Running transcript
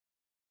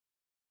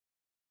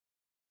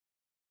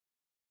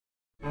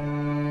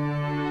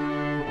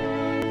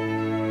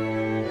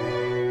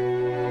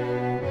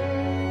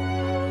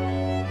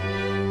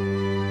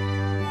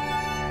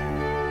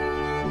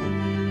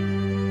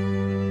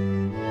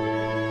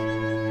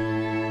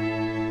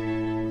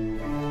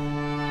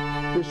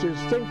This is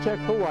Think Tech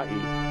Hawaii.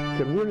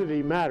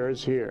 Community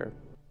matters here.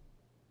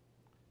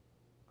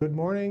 Good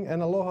morning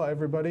and aloha,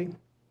 everybody.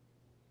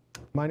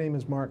 My name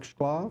is Mark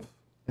Schlov,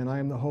 and I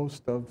am the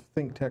host of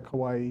Think Tech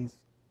Hawaii's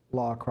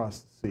Law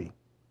Across the Sea.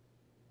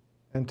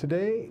 And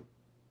today,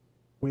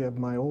 we have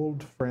my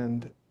old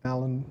friend,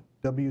 Alan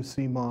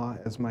W.C. Ma,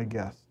 as my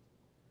guest.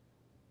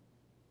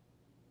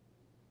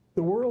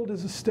 The world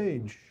is a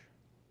stage,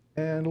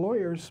 and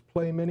lawyers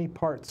play many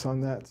parts on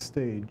that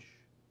stage.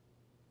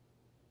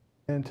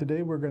 And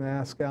today we're going to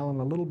ask Alan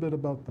a little bit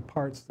about the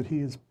parts that he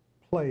has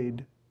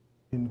played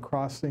in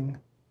crossing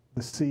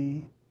the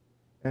sea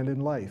and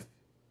in life.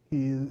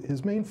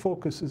 His main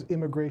focus is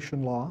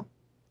immigration law.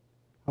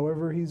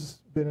 However, he's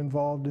been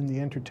involved in the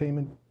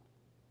entertainment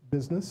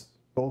business,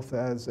 both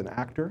as an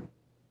actor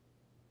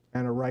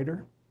and a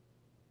writer.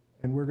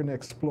 And we're going to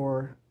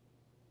explore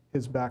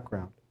his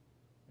background,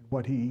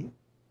 what he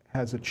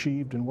has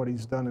achieved and what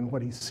he's done and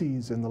what he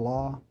sees in the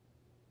law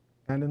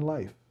and in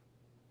life.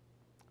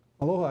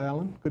 Aloha,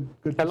 Alan. Good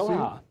to see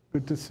you.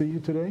 Good to see you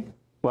today.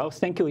 Well,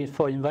 thank you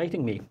for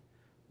inviting me.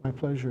 My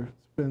pleasure.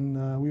 It's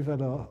been we've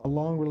had a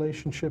long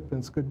relationship, and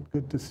it's good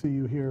to see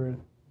you here.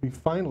 We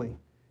finally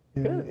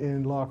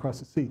in Law Across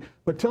the Sea.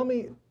 But tell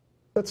me,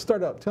 let's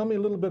start out. Tell me a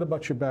little bit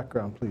about your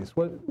background, please.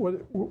 Where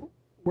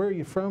are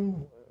you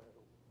from?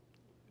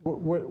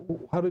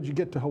 How did you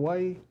get to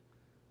Hawaii?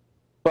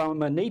 Well,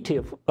 I'm a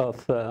native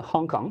of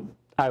Hong Kong.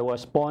 I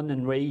was born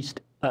and raised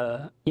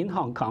in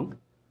Hong Kong.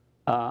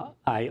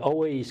 I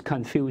always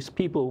confuse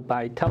people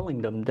by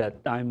telling them that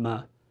I'm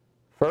a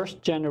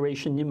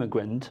first-generation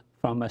immigrant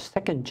from a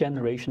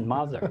second-generation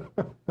mother.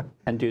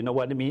 And do you know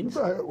what it means?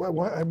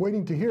 I'm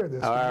waiting to hear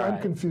this.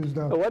 I'm confused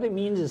now. What it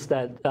means is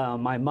that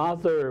my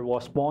mother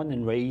was born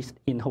and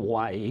raised in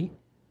Hawaii.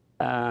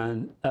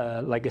 And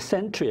like a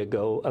century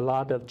ago, a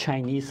lot of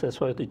Chinese as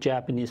well as the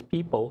Japanese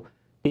people,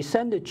 they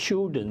send their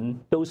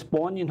children, those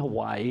born in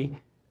Hawaii,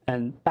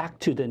 and back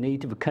to the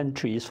native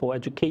countries for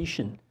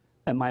education.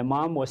 And my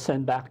mom was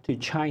sent back to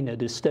China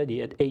to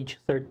study at age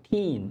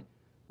 13.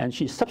 And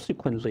she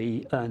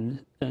subsequently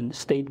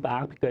stayed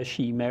back because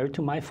she married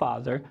to my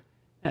father.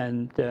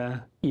 And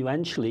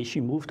eventually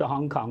she moved to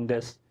Hong Kong.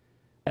 That's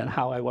and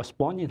how I was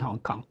born in Hong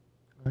Kong.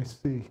 I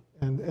see.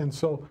 And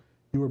so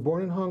you were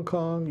born in Hong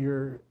Kong.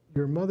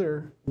 Your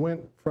mother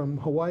went from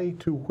Hawaii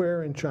to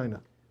where in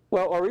China?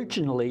 Well,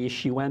 originally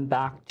she went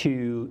back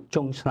to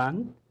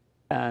Zhongshan.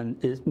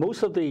 And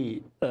most of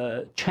the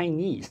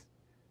Chinese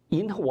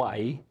in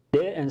Hawaii,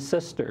 their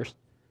ancestors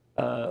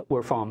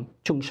were from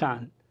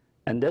Zhongshan.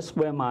 And that's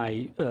where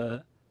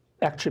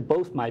actually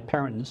both my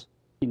parents,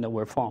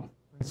 were from.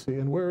 I see.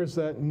 And where is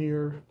that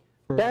near?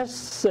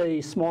 That's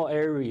a small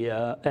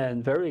area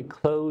and very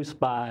close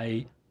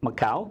by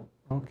Macau.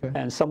 Okay.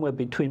 And somewhere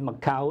between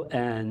Macau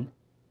and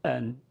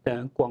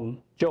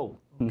Guangzhou.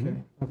 Okay.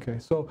 Okay.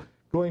 So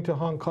going to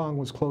Hong Kong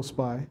was close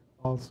by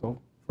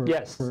also.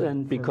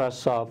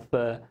 Because of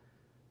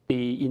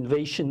the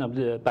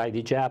invasion by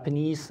the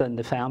Japanese, and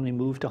the family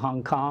moved to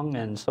Hong Kong,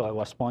 and so I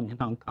was born in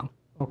Hong Kong.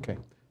 Okay.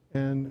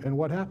 And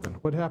what happened?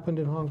 What happened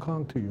in Hong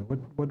Kong to you?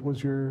 What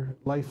was your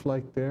life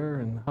like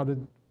there, and how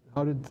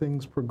did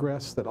things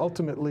progress that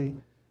ultimately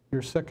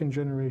your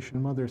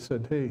second-generation mother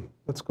said, "Hey,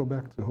 let's go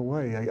back to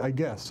Hawaii"?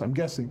 I'm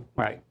guessing.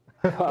 Right.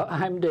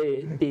 I'm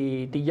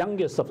the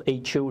youngest of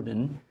 8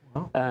 children,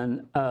 wow.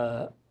 And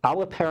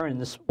our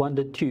parents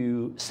wanted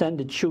to send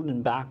the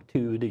children back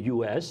to the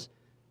U.S.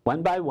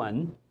 one by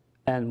one,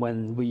 and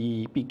when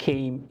we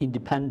became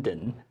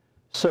independent.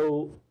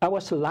 So I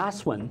was the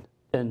last one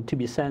to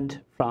be sent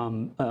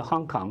from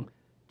Hong Kong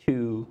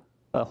to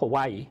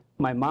Hawaii.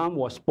 My mom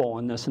was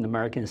born as an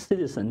American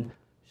citizen,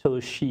 so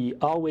she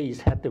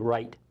always had the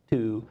right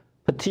to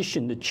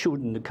petition the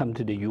children to come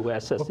to the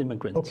U.S. as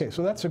immigrants. Okay,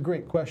 so that's a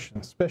great question,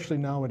 especially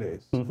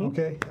nowadays. Mm-hmm.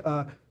 Okay,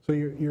 so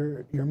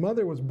your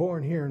mother was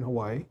born here in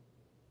Hawaii,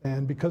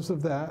 and because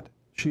of that,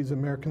 she's an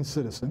American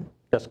citizen.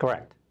 That's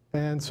correct.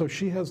 And so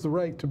she has the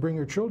right to bring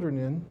her children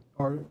in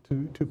or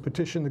to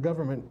petition the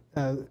government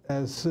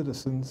as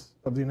citizens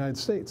of the United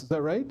States. Is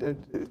that right?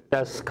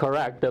 That's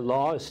correct. The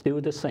law is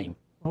still the same.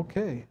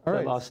 Okay, all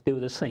right. The law is still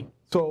the same.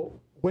 So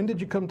when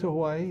did you come to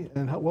Hawaii,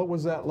 and what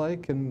was that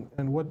like, and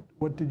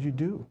what did you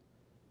do?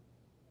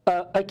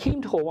 I came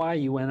to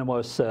Hawaii when I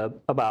was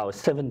about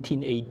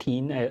 17,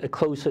 18,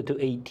 closer to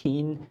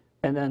 18,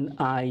 and then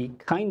I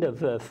kind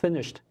of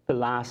finished the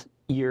last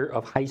year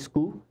of high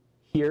school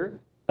here,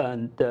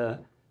 and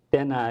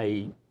then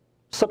I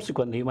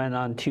subsequently went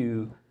on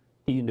to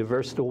the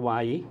University of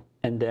Hawaii,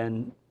 and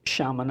then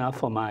Chaminade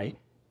for my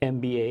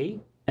MBA,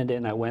 and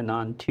then I went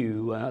on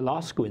to law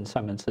school in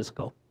San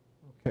Francisco.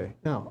 Okay.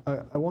 Now,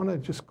 I want to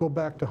just go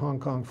back to Hong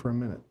Kong for a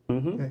minute.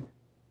 Mm-hmm. Okay.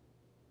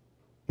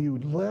 You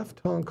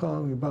left Hong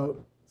Kong about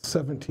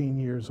 17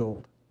 years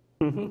old.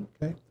 Mm-hmm.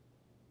 Okay.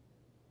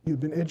 You've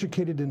been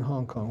educated in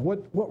Hong Kong.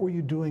 What were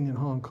you doing in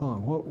Hong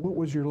Kong? What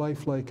was your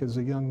life like as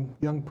a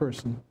young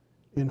person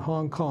in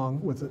Hong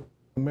Kong with an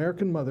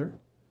American mother,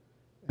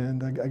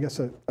 and I guess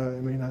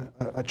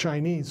a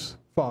Chinese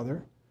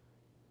father,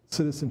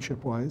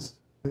 citizenship-wise?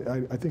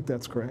 I think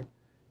that's correct.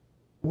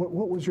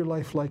 what was your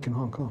life like in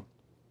Hong Kong?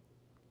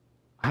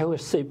 I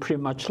would say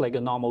pretty much like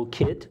a normal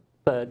kid,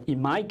 but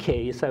in my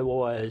case, I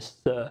was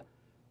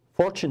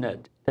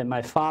fortunate that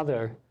my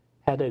father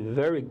had a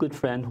very good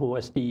friend who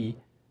was the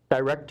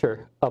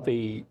director of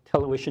a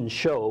television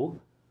show,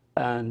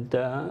 and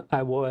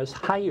I was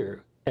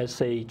hired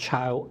as a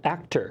child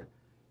actor.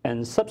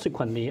 And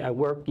subsequently, I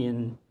worked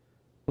in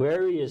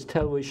various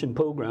television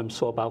programs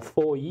for about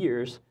 4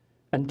 years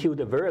until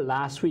the very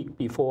last week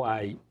before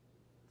I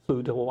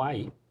flew to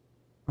Hawaii.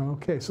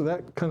 Okay, so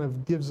that kind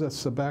of gives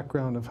us a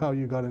background of how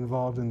you got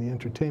involved in the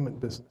entertainment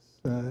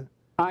business.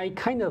 I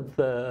kind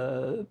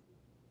of,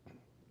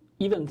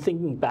 even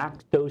thinking back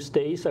those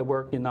days, I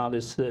worked in all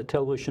this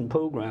television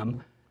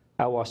program.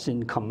 I was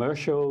in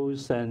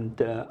commercials,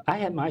 and I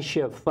had my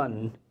share of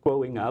fun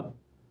growing up.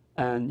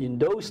 And in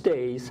those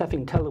days,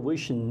 having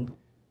television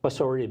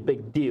was already a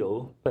big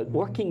deal, but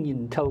working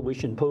in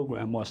television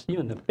program was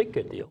even a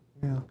bigger deal.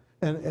 Yeah,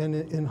 and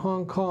in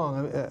Hong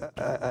Kong,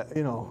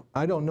 you know,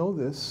 I don't know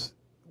this.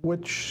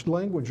 Which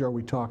language are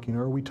we talking?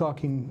 Are we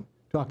talking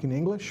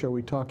English? Are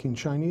we talking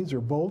Chinese,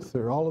 or both,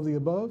 or all of the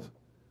above?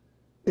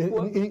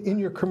 In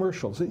your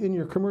commercials,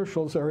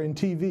 or in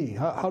TV,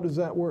 how does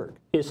that work?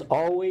 It's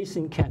always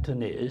in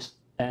Cantonese,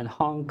 and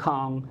Hong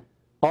Kong,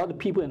 all the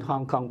people in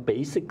Hong Kong,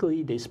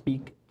 basically, they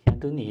speak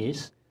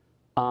Cantonese.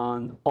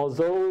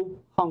 Although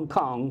Hong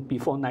Kong,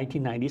 before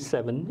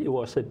 1997, it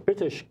was a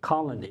British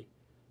colony.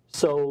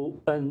 So,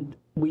 and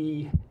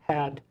we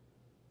had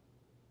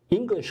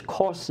English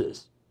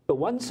courses, but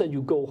once that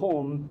you go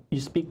home,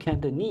 you speak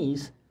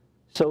Cantonese.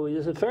 So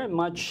it's very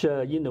much,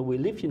 you know, we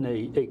live in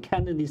a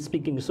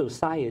Cantonese-speaking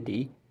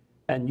society,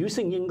 and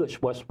using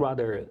English was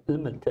rather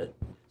limited.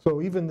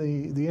 So even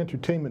the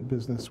entertainment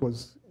business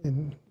was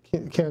in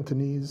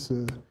Cantonese,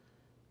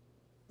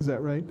 is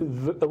that right?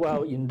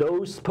 Well, in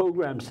those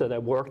programs that I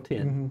worked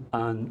in,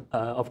 and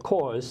of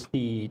course,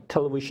 the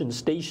television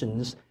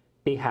stations,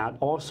 they had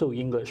also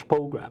English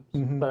programs,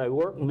 but I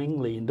worked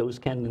mainly in those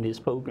Cantonese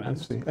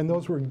programs. I see. And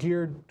those were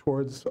geared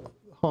towards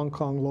Hong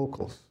Kong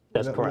locals?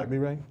 That's correct. Would that be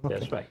right? Okay.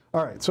 That's right.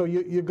 All right, so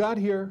you got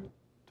here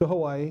to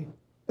Hawaii,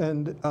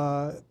 and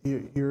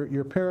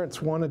your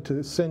parents wanted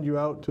to send you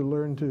out to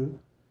learn to,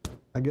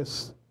 I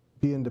guess,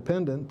 be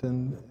independent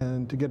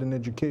and to get an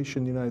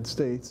education in the United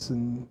States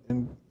and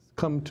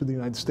come to the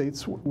United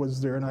States.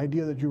 Was there an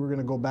idea that you were going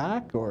to go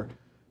back, or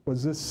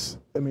was this,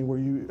 I mean, were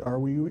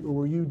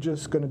you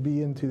just going to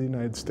be into the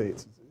United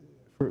States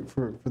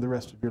for the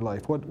rest of your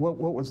life? What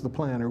was the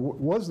plan, or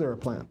was there a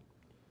plan?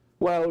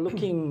 Well,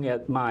 looking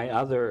at my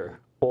other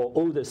or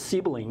older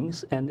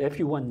siblings, and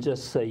everyone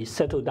just say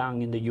settle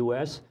down in the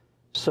U.S.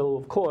 So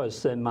of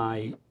course,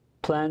 my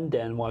plan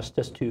then was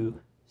just to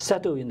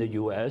settle in the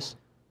U.S.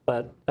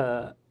 But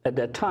at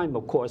that time,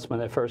 of course,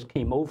 when I first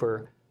came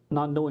over,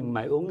 not knowing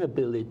my own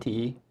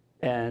ability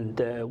and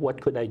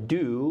what could I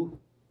do,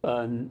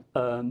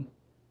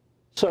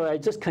 so I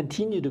just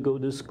continued to go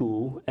to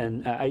school,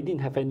 and I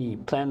didn't have any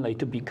plan like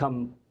to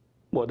become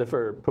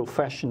whatever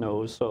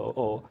professionals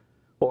or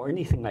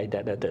anything like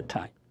that at that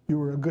time. You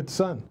were a good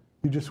son.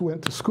 You just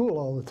went to school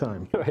all the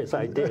time. Yes,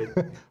 I did.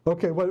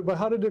 Okay, but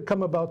how did it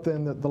come about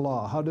then, the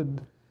law? How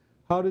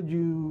did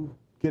you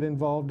get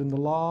involved in the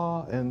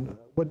law, and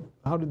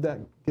how did that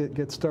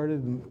get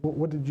started, and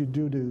what did you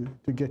do to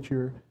get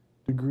your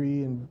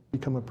degree and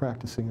become a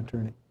practicing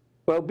attorney?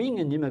 Well, being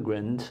an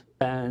immigrant,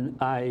 and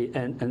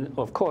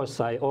of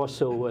course I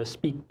also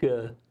speak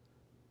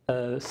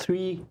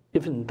 3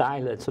 different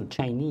dialects of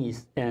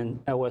Chinese, and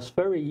I was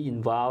very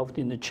involved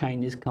in the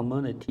Chinese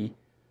community,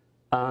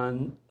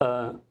 and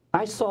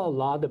I saw a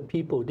lot of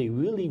people, they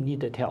really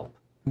needed help,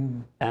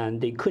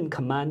 and they couldn't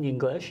command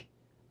English,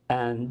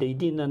 and they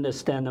didn't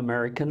understand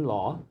American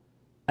law,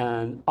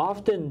 and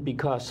often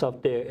because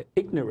of their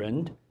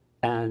ignorance,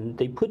 and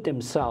they put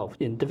themselves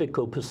in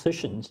difficult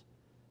positions.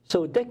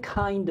 So that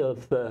kind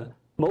of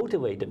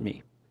motivated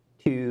me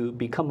to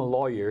become a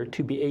lawyer,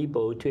 to be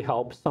able to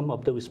help some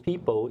of those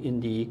people in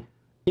the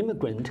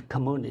immigrant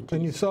community.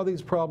 And you saw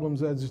these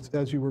problems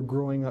as you were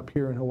growing up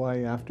here in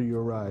Hawaii after you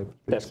arrived?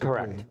 Basically. That's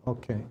correct.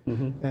 Okay.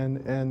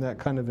 And that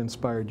kind of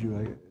inspired you,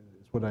 is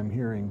what I'm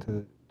hearing,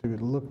 to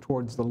look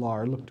towards the law,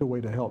 or look to a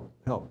way to help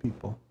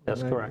people.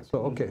 That's right? correct. So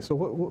okay. So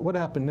what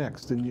happened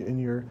next in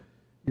your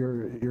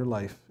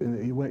life?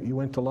 You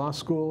went to law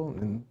school,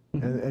 and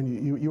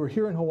you were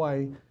here in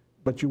Hawaii,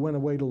 but you went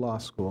away to law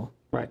school.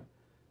 Right.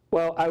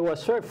 Well, I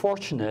was very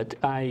fortunate.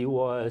 I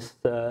was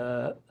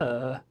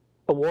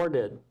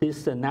awarded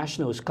this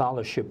national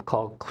scholarship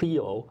called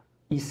CLEO.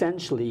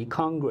 Essentially,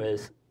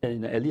 Congress,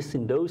 and at least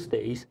in those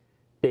days,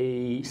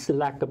 they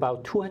select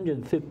about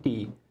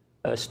 250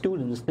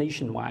 students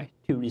nationwide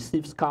to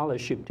receive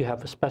scholarship to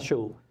have a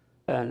special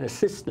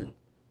assistant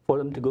for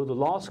them to go to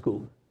law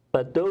school.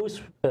 But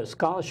those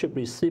scholarship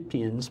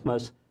recipients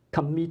must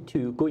commit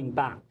to going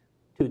back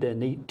to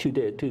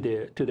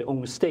their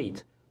own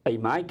state.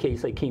 In my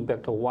case, I came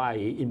back to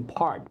Hawaii in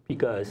part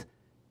because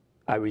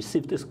I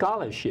received the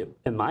scholarship,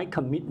 and my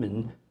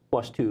commitment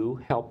was to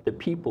help the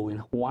people in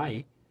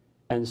Hawaii.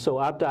 And so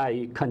after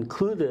I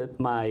concluded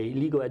my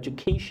legal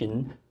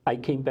education, I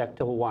came back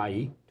to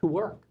Hawaii to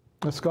work.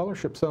 A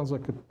scholarship sounds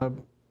like a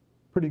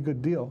pretty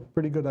good deal,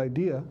 pretty good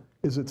idea.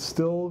 Is it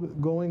still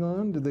going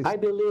on? Did they? I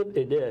believe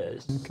it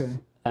is. Okay.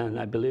 And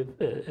I believe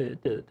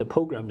the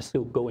program is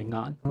still going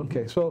on.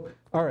 Okay, so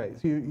all right,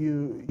 so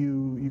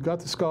you got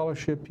the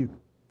scholarship, you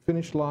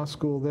finished law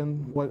school.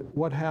 Then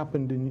what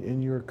happened in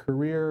your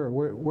career? Or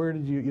where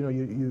did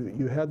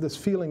you had this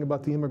feeling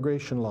about the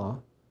immigration law?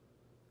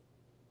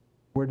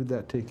 Where did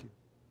that take you?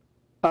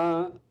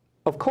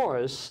 Of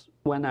course,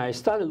 when I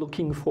started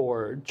looking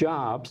for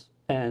jobs,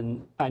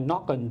 and I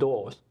knocked on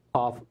doors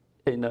of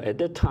at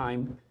that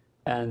time,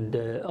 and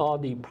all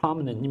the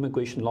prominent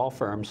immigration law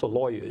firms or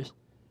lawyers.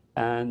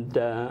 And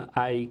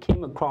I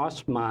came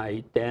across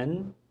my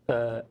then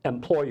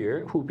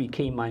employer, who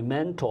became my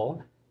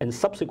mentor, and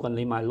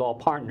subsequently my law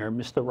partner,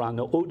 Mr.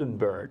 Ronald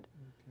Oldenburg. Okay.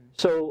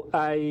 So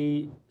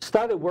I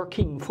started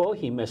working for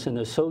him as an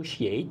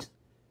associate,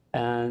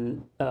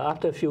 and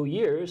after a few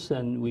years,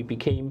 and we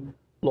became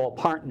law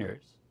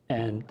partners.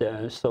 And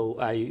so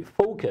I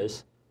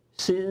focused,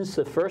 since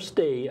the first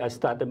day I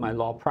started my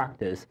law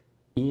practice,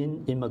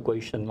 in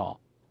immigration law.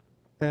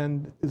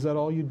 And is that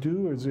all you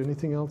do, or is there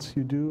anything else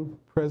you do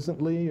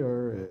presently,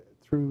 or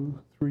through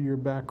your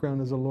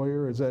background as a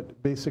lawyer? Or is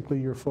that basically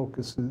your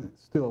focus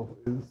is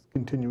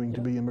continuing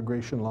to be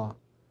immigration law?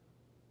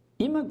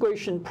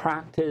 Immigration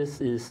practice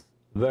is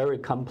very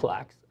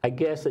complex. I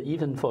guess that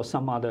even for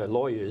some other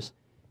lawyers,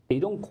 they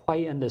don't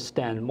quite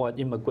understand what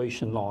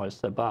immigration law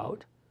is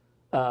about.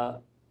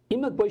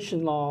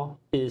 Immigration law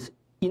is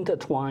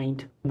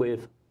intertwined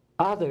with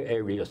other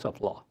areas of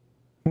law.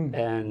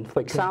 And for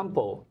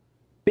example,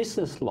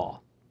 business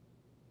law,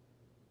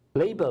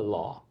 labor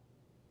law,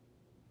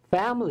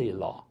 family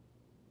law,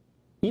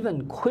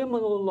 even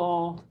criminal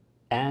law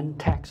and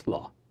tax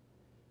law.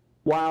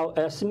 While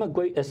as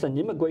an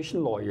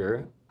immigration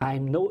lawyer,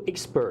 I'm no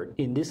expert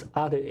in these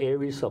other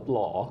areas of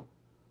law,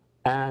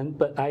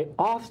 but I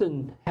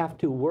often have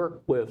to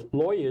work with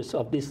lawyers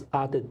of these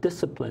other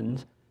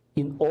disciplines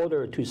in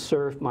order to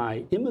serve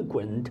my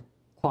immigrant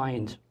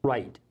clients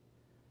right.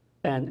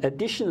 And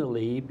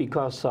additionally,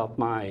 because of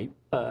my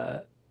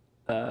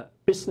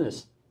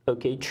business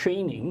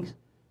trainings,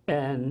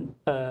 and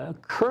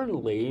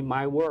currently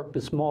my work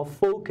is more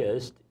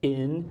focused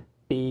in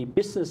the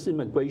business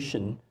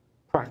immigration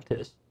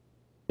practice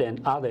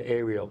than other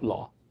area of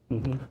law.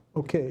 Mm-hmm.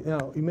 Okay,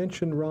 now you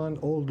mentioned Ron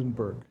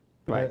Oldenburg.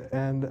 Right.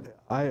 And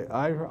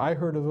I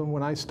heard of him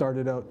when I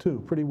started out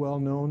too. Pretty well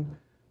known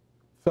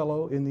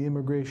fellow in the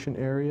immigration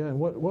area. And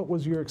what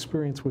was your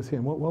experience with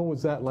him? What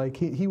was that like?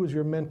 He was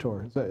your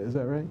mentor, is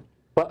that right?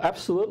 Well,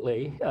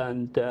 absolutely.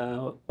 And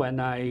when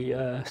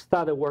I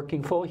started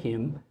working for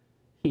him,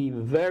 he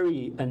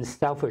very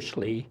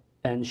unselfishly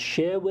and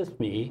shared with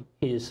me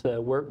his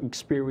work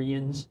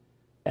experience,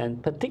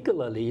 and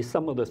particularly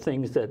some of the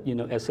things that,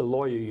 as a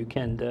lawyer, you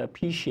can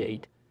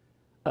appreciate.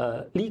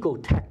 Legal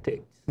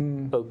tactics,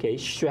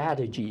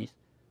 strategies.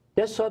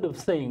 That sort of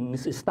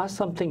things is not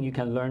something you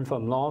can learn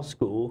from law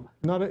school.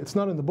 It's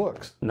not in the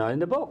books. Not in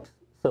the books.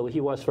 So he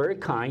was very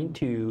kind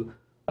to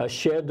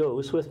share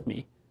those with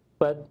me.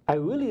 But I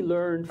really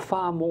learned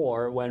far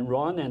more when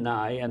Ron and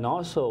I,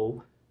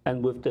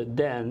 and with the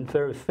then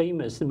very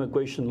famous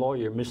immigration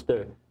lawyer,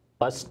 Mr.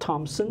 Buzz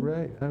Thompson.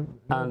 Right.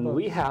 And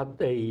we had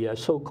a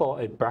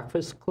so-called a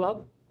breakfast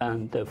club.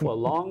 And for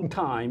a long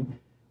time,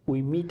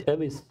 we meet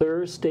every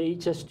Thursday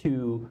just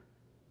to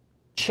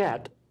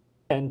chat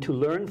and to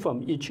learn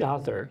from each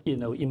other,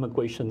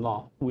 immigration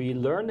law. We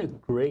learned a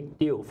great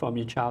deal from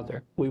each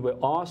other. We were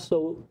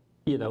also,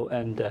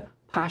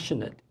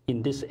 passionate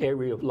in this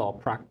area of law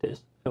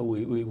practice. And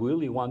we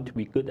really want to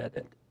be good at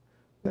it.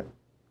 Yeah.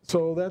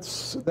 So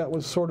that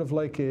was sort of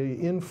like a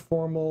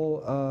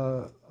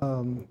informal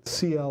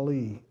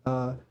CLE,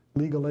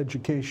 legal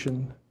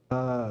education,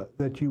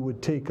 that you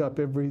would take up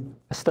every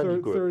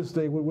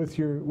Thursday with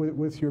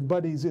your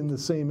buddies in the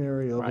same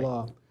area of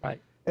law.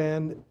 Right.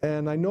 And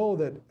I know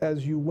that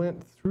as you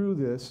went through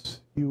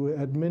this, you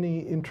had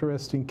many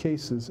interesting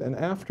cases. And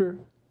after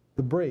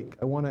the break,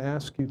 I want to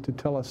ask you to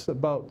tell us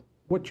about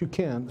what you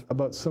can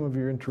about some of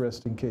your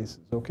interesting cases,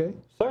 okay?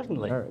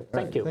 Certainly. All right.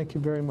 Thank you. Thank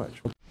you very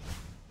much.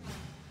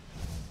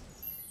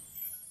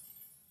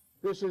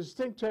 This is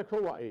Think Tech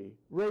Hawaii,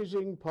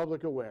 raising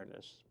public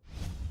awareness.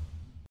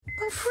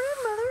 My friend,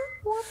 Mother,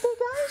 what big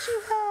eyes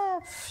you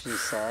have. She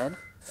said,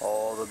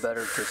 all the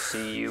better to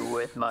see you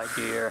with, my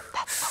dear.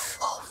 That's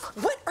a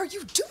wolf. What are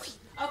you doing?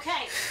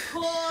 Okay,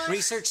 push.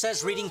 Research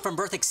says reading from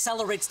birth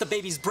accelerates the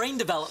baby's brain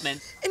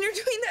development. And you're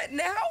doing that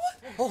now?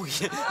 Oh,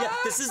 yeah,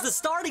 this is the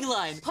starting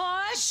line.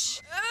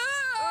 Push.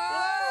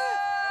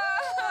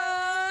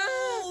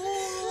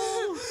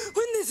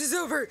 When this is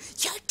over,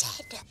 you're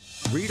dead.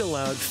 Read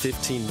aloud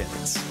 15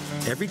 minutes.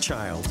 Every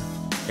child,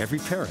 every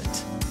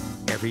parent,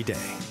 every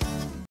day.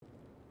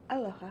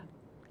 Aloha,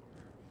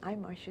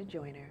 I'm Marcia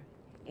Joyner,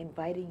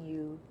 inviting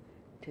you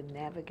to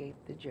navigate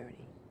the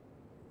journey.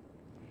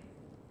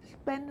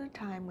 Spend the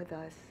time with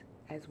us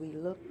as we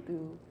look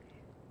through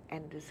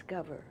and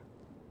discover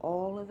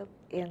all of the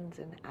ins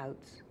and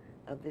outs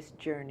of this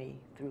journey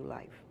through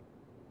life.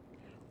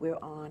 We're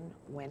on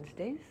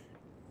Wednesdays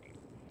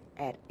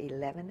at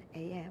 11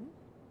 a.m.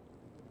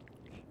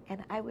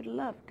 and I would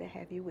love to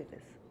have you with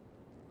us.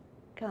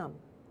 Come,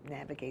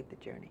 navigate the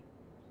journey.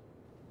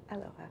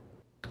 Aloha.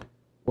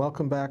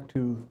 Welcome back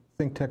to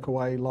Think Tech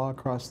Hawaii Law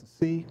Across the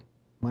Sea.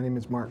 My name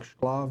is Mark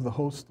Shklov, the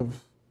host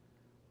of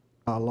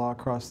Law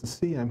Across the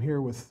Sea. I'm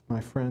here with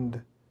my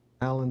friend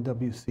Alan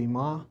W.C.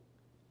 Ma,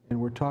 and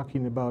we're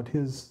talking about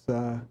his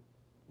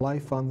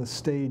life on the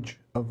stage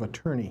of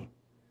attorney,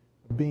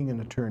 being an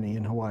attorney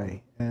in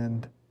Hawaii,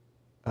 and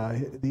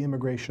the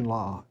immigration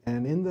law.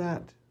 And in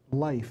that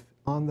life,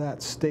 on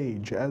that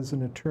stage as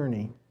an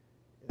attorney,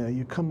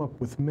 you come up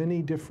with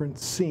many different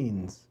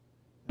scenes.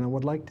 And I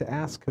would like to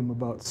ask him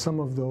about some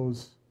of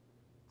those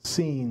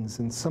scenes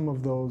and some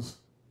of those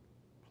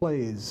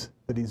plays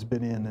that he's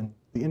been in and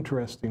the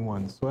interesting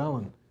ones. So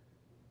Alan,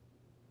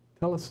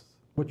 tell us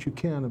what you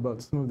can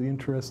about some of the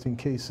interesting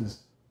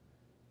cases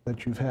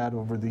that you've had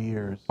over the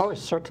years. Oh,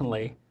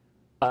 certainly.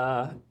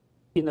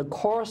 In the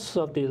course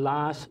of the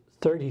last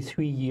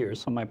 33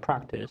 years of my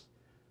practice,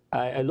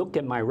 I look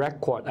at my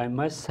record, I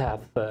must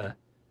have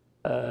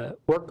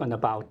worked on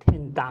about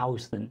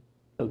 10,000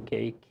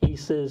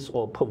 cases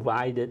or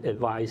provided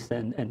advice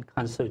and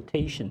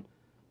consultation.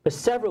 But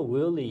several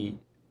really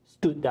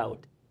stood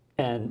out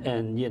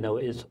and you know,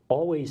 it's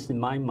always in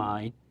my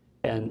mind.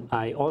 And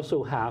I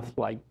also have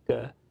like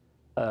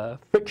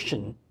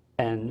fiction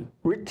and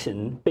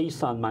written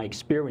based on my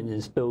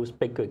experience, those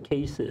bigger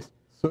cases.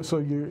 So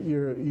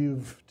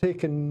you've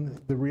taken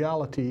the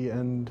reality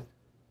and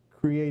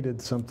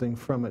created something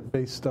from it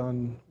based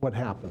on what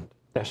happened.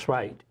 That's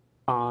right.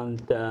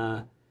 And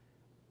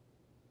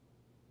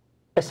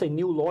as a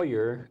new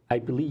lawyer, I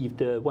believe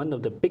one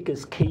of the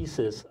biggest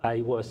cases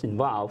I was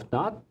involved,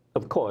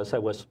 of course, I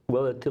was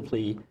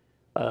relatively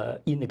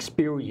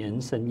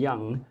inexperienced and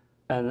young,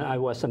 and I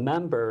was a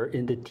member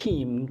in the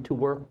team to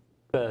work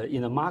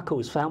in a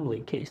Marcos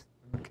family case.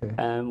 Okay.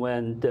 And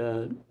when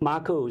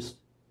Marcos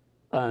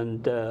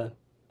and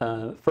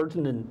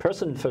President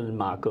Ferdinand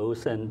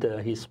Marcos and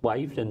his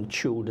wife and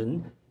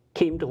children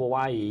came to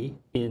Hawaii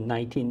in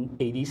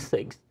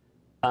 1986,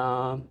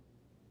 I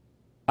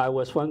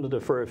was one of the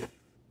first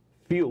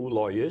few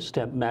lawyers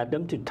that met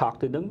them, to talk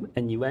to them,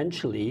 and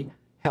eventually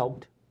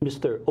helped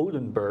Mr.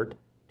 Oldenburg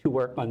to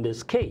work on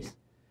this case.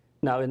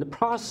 Now, in the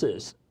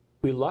process,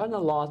 we learned a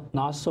lot,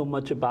 not so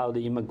much about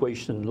the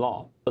immigration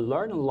law, but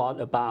learned a lot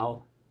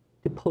about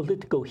the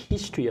political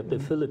history of the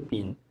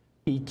Philippines,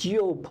 the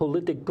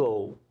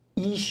geopolitical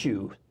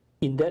issues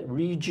in that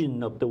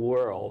region of the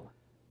world,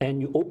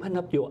 and you open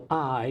up your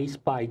eyes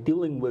by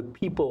dealing with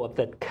people of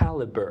that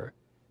caliber,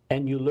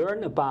 and you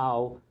learn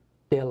about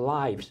their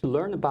lives, you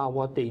learn about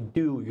what they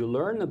do, you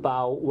learn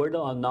about whether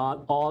or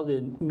not all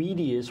the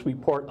media's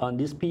report on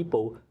these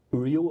people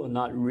real or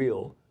not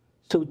real.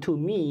 So to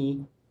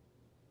me,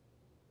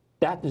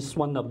 that is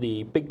one of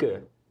the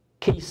bigger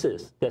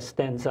cases that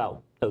stands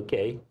out,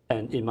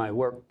 and in my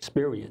work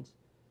experience.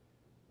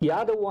 The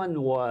other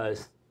one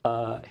was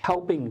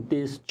helping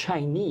these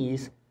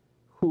Chinese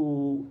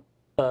who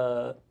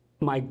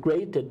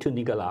migrated to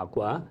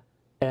Nicaragua,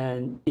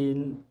 and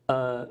in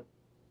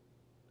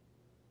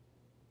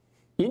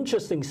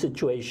interesting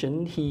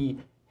situation, he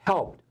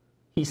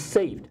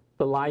saved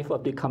the life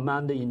of the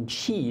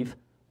commander-in-chief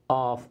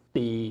of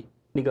the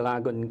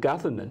Nicaraguan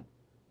government.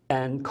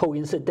 And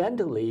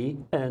coincidentally,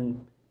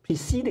 and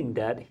preceding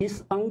that,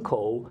 his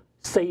uncle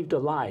saved the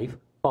life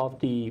of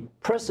the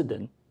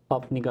president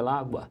of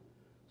Nicaragua.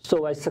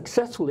 So I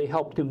successfully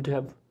helped him to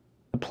have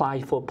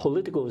applied for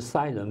political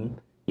asylum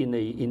in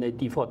a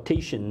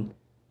deportation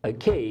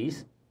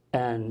case,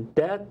 and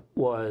that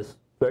was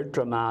very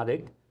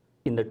dramatic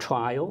in the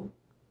trial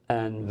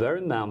and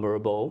very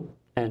memorable.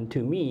 And to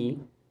me,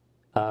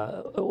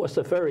 it was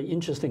a very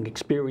interesting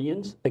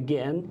experience.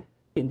 Again,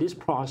 in this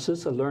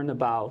process, I learned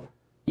about,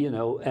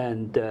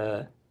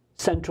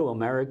 Central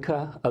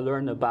America. I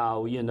learned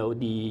about,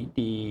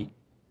 the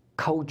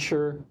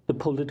culture, the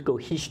political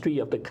history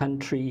of the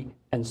country,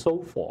 and so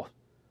forth.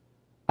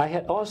 I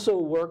had also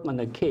worked on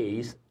a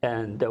case,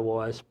 and that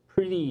was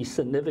pretty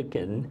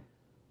significant.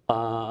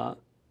 I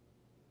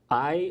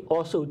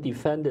also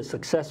defended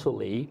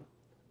successfully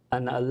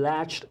an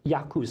alleged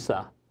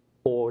Yakuza,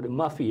 or the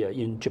mafia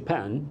in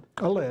Japan.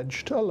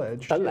 Alleged,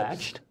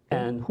 yes.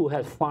 And who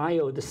had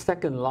filed the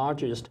second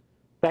largest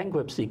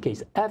bankruptcy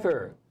case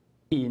ever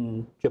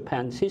in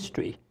Japan's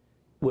history,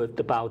 with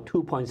about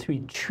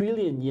 2.3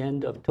 trillion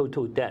yen of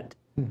total debt.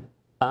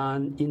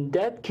 And in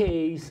that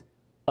case,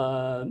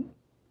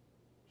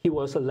 he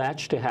was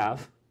alleged to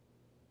have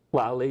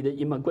violated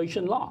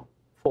immigration law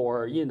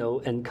for,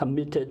 and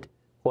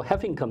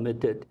having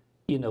committed,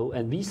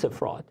 and visa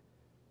fraud.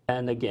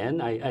 And again,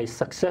 I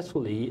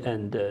successfully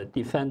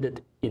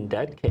defended in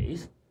that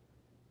case.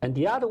 And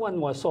the other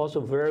one was also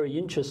very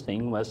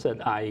interesting, was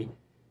that I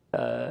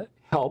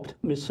helped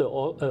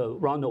Mr.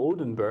 Ronald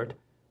Oldenburg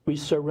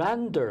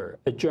surrender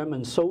a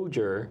German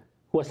soldier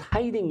who was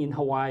hiding in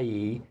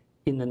Hawaii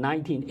in the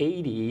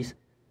 1980s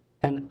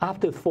And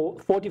after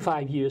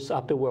 45 years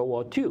after World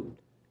War II,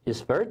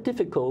 it's very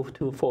difficult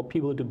for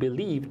people to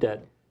believe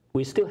that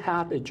we still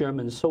have a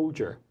German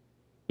soldier,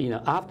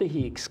 after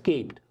he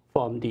escaped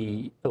from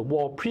the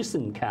war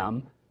prison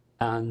camp,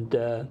 and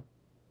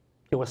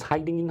he was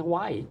hiding in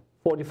Hawaii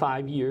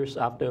 45 years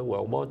after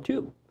World War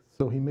II.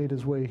 So he made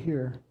his way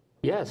here.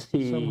 Yes,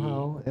 he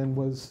somehow, and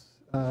was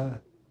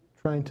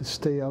trying to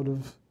stay out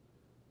of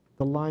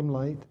the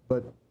limelight,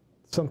 but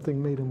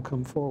something made him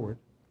come forward.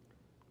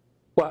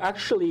 Well,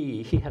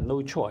 actually, he had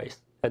no choice.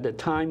 At the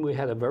time, we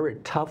had a very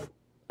tough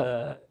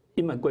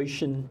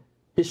immigration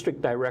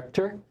district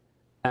director,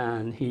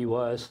 and he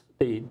was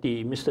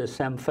Mr.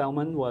 Sam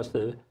Feldman was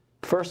the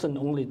first and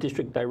only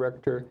district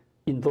director,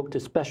 invoked a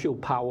special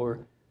power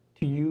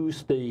to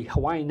use the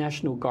Hawaii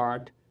National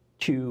Guard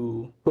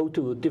to go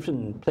to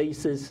different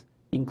places,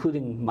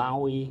 including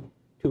Maui,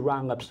 to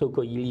round up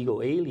so-called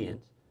illegal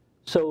aliens.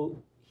 So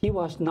he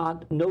was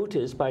not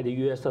noticed by the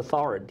U.S.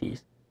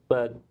 authorities,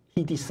 but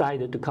he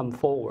decided to come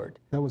forward.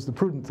 That was the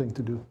prudent thing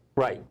to do.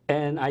 Right,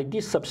 and I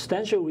did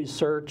substantial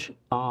research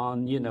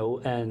on,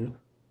 and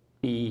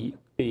the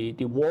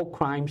war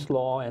crimes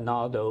law and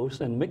all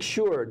those, and make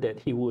sure that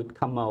he would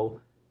come out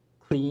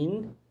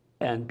clean.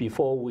 And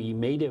before we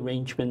made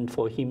arrangement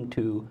for him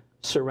to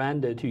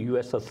surrender to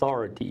U.S.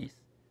 authorities,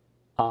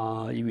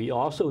 we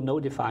also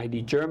notified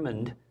the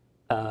German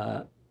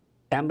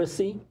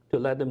embassy to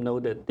let them know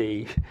that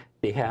they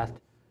had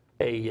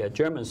a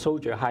German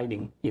soldier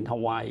hiding in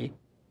Hawaii.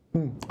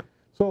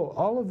 So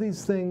all of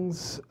these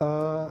things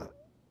are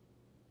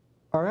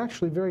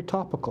actually very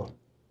topical.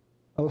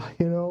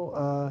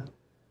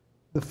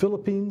 The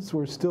Philippines,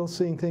 we're still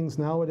seeing things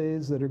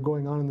nowadays that are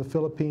going on in the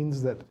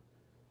Philippines that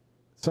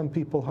some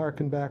people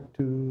hearken back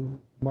to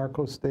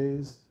Marcos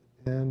days,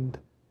 and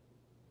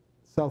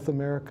South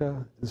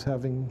America is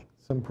having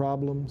some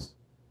problems.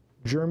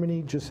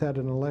 Germany just had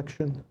an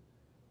election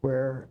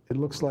where it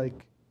looks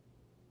like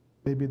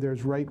maybe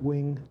there's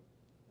right-wing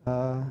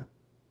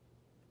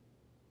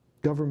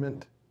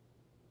government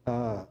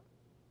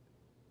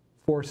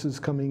forces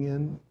coming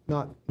in,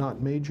 not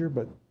major,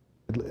 but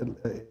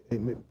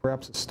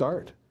perhaps a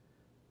start.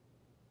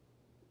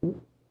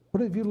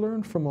 What have you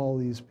learned from all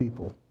these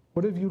people?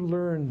 What have you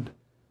learned?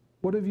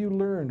 What have you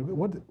learned?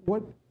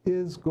 What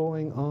is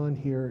going on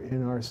here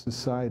in our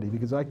society?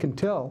 Because I can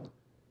tell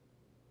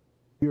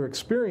your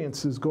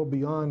experiences go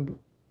beyond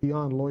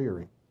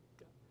lawyering.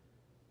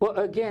 Well,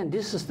 again,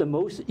 this is the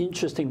most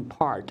interesting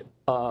part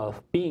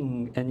of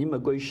being an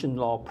immigration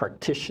law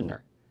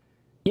practitioner.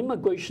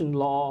 Immigration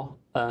law,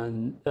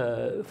 to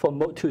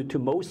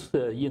most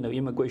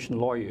immigration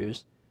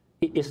lawyers,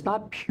 it's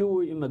not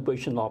pure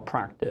immigration law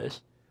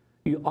practice.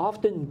 You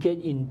often get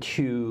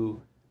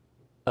into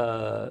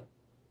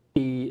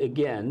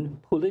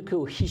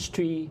political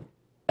history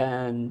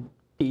and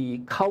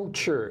the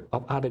culture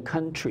of other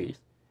countries.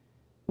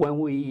 When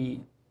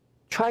we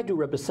try to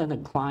represent a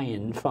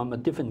client from a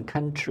different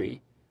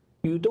country,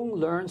 you don't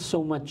learn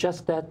so much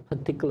just that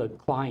particular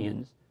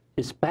client,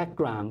 his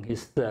background,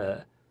 his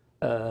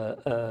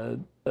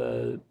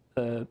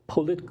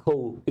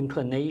political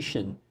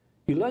inclination.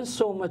 You learn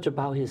so much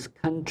about his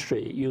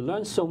country. You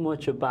learn so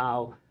much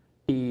about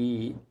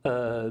the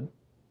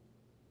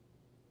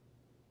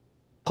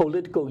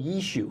political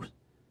issues,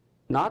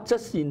 not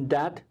just in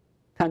that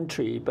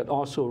country, but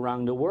also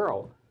around the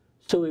world.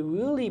 So it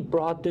really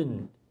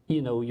broadened,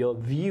 your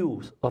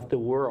views of the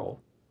world.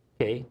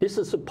 Okay, this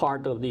is a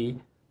part of the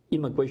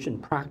immigration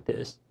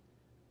practice,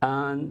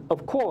 and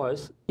of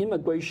course,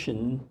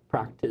 immigration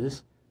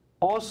practice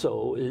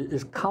also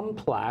is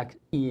complex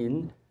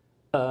in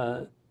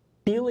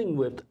dealing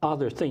with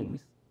other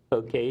things.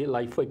 Okay,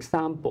 like for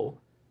example,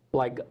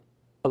 like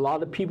a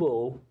lot of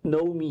people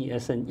know me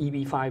as an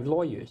EB-5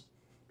 lawyer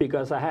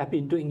because I have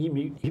been doing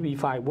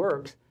EB-5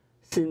 works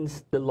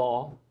since the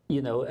law,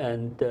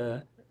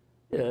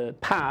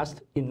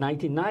 passed in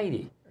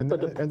 1990. And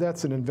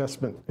that's an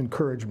investment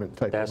encouragement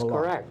type of law. That's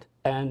correct.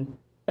 And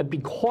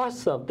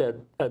because of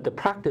the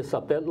practice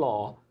of that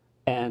law,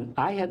 and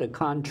I had a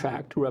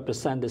contract to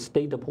represent the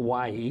state of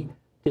Hawaii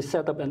to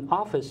set up an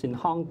office in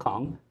Hong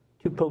Kong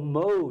to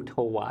promote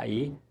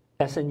Hawaii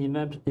as an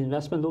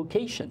investment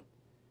location.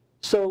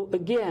 So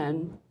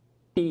again,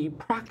 the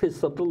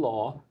practice of the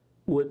law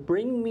would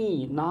bring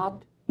me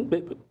not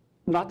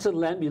to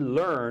let me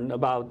learn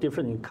about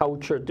different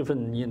culture,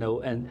 different,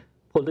 and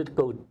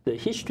political, the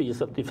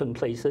histories of different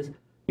places.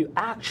 You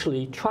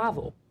actually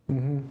travel,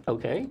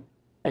 okay?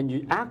 And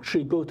you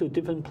actually go to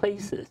different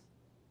places.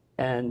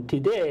 And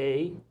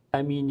today,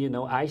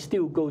 I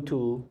still go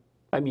to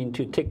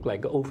take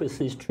like an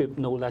overseas trip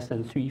no less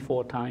than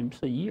 3-4 times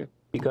a year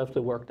because of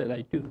the work that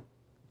I do.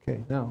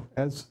 Okay, now,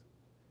 as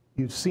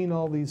you've seen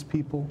all these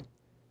people,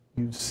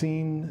 you've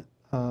seen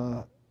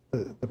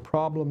the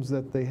problems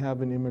that they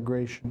have in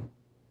immigration,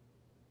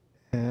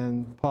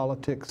 and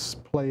politics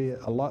play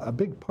a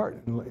big part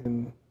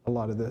in a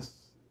lot of this.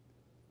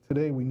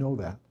 Today we know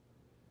that.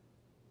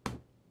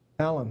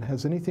 Alan,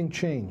 has anything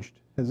changed?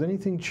 Has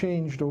anything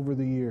changed over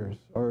the years,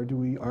 or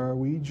are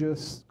we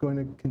just going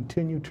to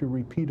continue to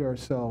repeat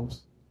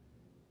ourselves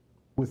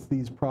with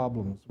these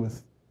problems,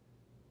 with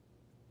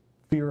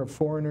fear of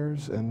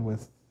foreigners and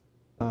with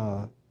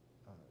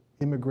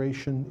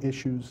immigration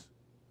issues?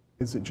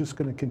 Is it just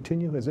going to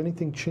continue? Has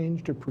anything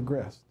changed or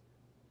progressed?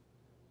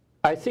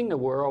 I think the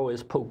world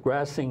is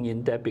progressing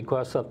in that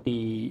because of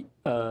the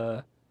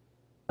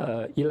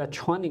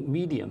electronic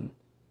medium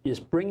is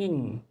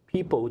bringing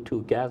people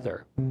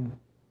together.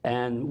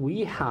 And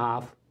we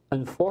have,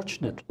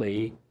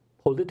 unfortunately,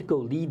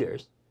 political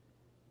leaders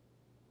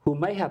who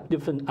may have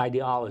different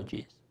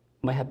ideologies,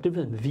 may have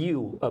different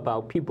view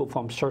about people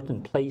from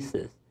certain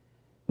places,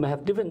 may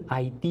have different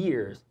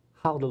ideas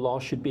how the law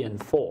should be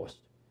enforced.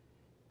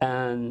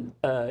 And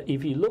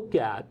if you look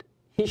at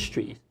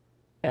history,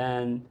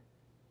 and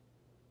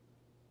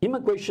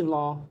immigration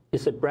law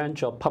is a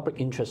branch of public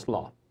interest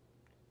law.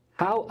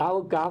 How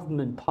our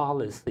government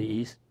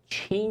policies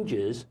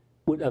changes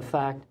would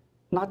affect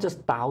not just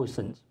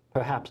thousands,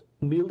 perhaps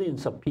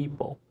millions of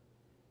people.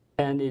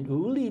 And it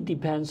really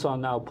depends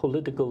on our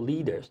political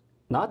leaders,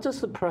 not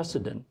just the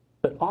president,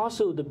 but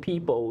also the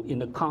people in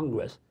the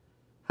Congress,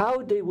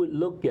 how they would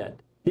look at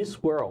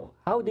this world,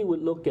 how they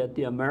would look at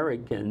the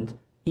Americans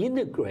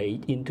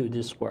integrate into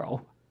this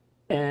world,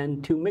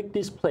 and to make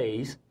this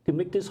place, to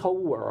make this whole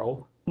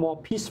world more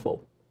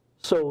peaceful.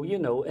 So, you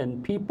know,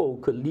 and people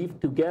could live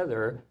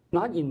together,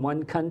 not in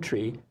one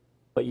country,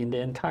 but in the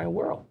entire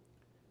world.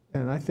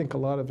 And I think a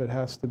lot of it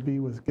has to be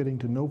with getting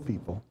to know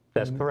people.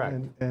 That's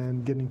correct.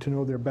 And getting to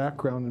know their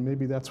background, and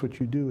maybe that's what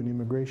you do in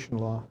immigration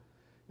law.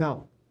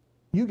 Now,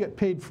 you get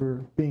paid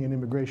for being an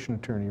immigration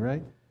attorney,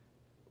 right?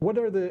 What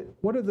are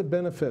the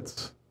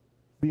benefits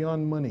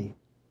beyond money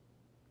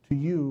to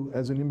you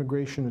as an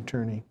immigration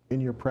attorney in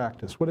your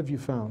practice? What have you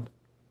found?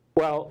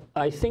 Well,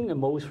 I think the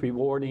most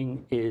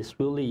rewarding is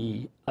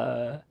really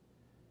the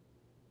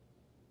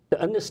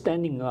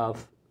understanding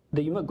of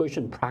the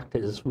immigration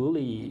practice is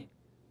really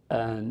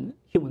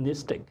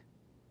humanistic.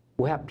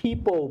 We have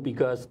people,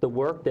 because the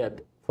work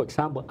that, for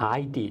example,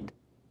 I did,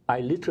 I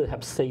literally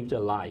have saved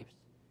their lives.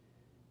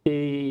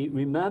 They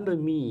remember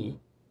me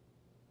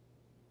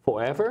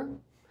forever.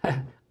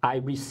 I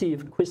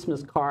received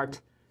Christmas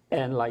cards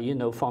and, like, you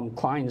know, from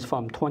clients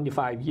from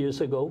 25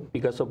 years ago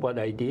because of what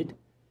I did.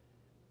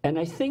 And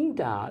I think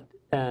that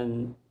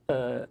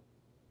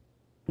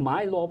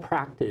my law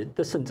practice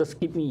doesn't just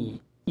give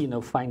me, you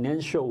know,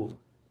 financial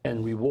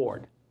and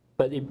reward,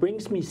 but it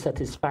brings me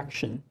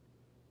satisfaction.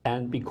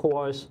 And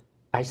because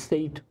I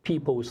saved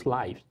people's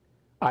lives,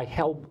 I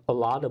help a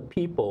lot of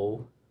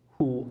people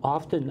who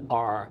often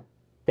are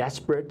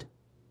desperate,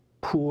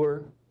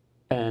 poor,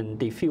 and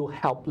they feel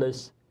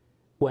helpless.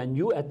 When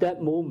you at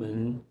that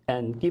moment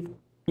and give,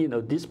 you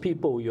know, these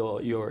people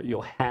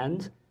your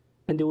hand,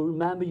 and they will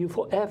remember you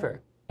forever.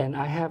 And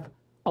I have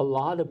a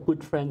lot of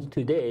good friends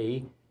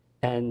today,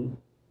 and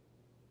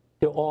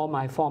they're all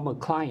my former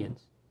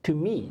clients. To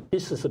me,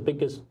 this is the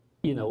biggest,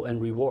 you know,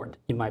 and reward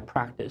in my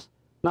practice.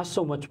 Not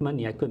so much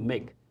money I could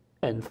make,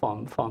 and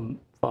from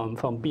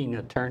being an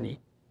attorney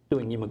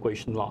doing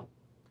immigration law.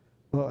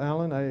 Well,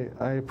 Alan,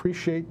 I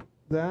appreciate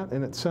that,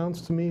 and it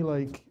sounds to me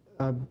like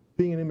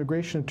being an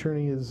immigration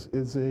attorney is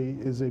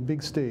a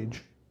big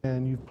stage,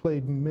 and you've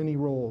played many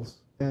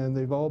roles, and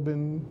they've all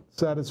been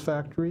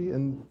satisfactory,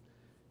 and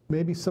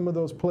maybe some of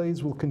those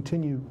plays will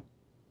continue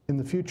in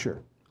the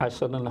future. I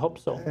certainly hope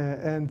so.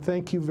 And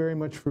thank you very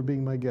much for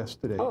being my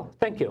guest today. Oh,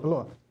 thank you.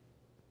 Aloha.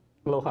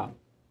 Aloha.